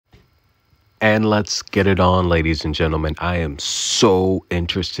And let's get it on, ladies and gentlemen. I am so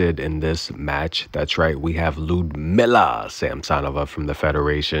interested in this match. That's right. We have Liudmila Samsonova from the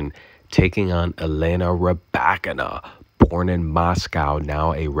Federation taking on Elena Rybakina, born in Moscow,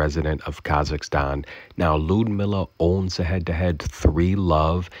 now a resident of Kazakhstan. Now, Liudmila owns a head-to-head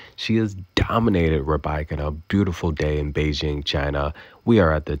 3-love. She has dominated Rybakina. Beautiful day in Beijing, China. We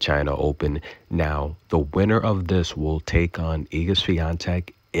are at the China Open. Now, the winner of this will take on Iga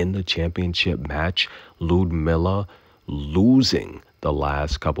Swiatek in the championship match. Liudmila losing the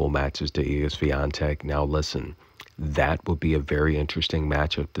last couple matches to Iga Swiatek. Now listen, that would be a very interesting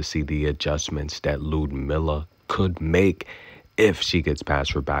matchup to see the adjustments that Liudmila could make if she gets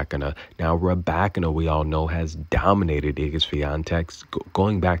past Rybakina. Now, Rybakina, we all know, has dominated Iga Swiatek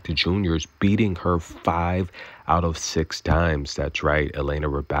going back to juniors, beating her 5 out of 6 times. That's right, Elena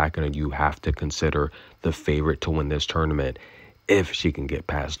Rybakina, you have to consider the favorite to win this tournament if she can get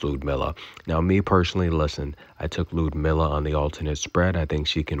past Liudmila. Now, me personally, listen, I took Liudmila on the alternate spread. I think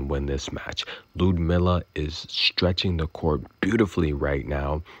she can win this match. Liudmila is stretching the court beautifully right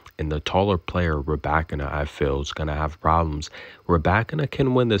now, and the taller player, Rybakina, I feel, is going to have problems. Rybakina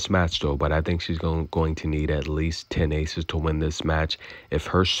can win this match, though, but I think she's going to need at least 10 aces to win this match. If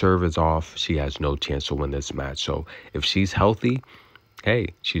her serve is off, she has no chance to win this match. So if she's healthy, hey,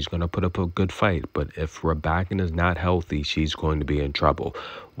 she's going to put up a good fight. But if Rybakina is not healthy, she's going to be in trouble.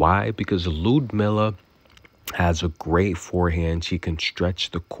 Why? Because Liudmila has a great forehand. She can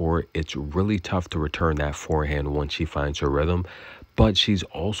stretch the court. It's really tough to return that forehand once she finds her rhythm. But she's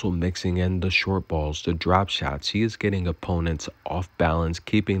also mixing in the short balls, the drop shots. She is getting opponents off balance,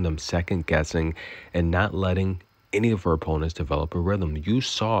 keeping them second guessing, and not letting any of her opponents develop a rhythm. You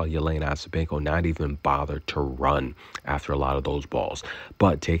saw Elena Ostapenko not even bother to run after a lot of those balls.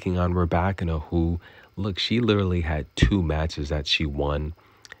 But taking on Rybakina, who, look, she literally had 2 matches that she won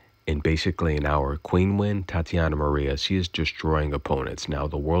in basically an hour. Queen win, Tatiana Maria. She is destroying opponents. Now,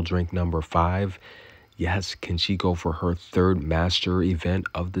 the world's ranked number 5. Yes, can she go for her 3rd master event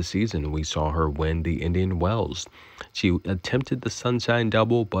of the season? We saw her win the Indian Wells. She attempted the Sunshine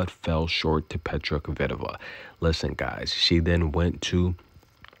Double, but fell short to Petra Kvitova. Listen, guys, she then went to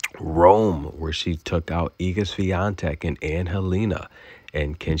Rome, where she took out Iga Swiatek and Helena.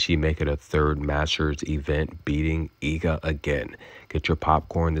 And can she make it a 3rd Masters event, beating Iga again? Get your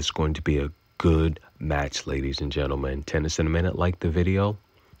popcorn. This is going to be a good match, ladies and gentlemen. Tennis in a minute. Like the video.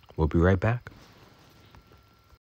 We'll be right back.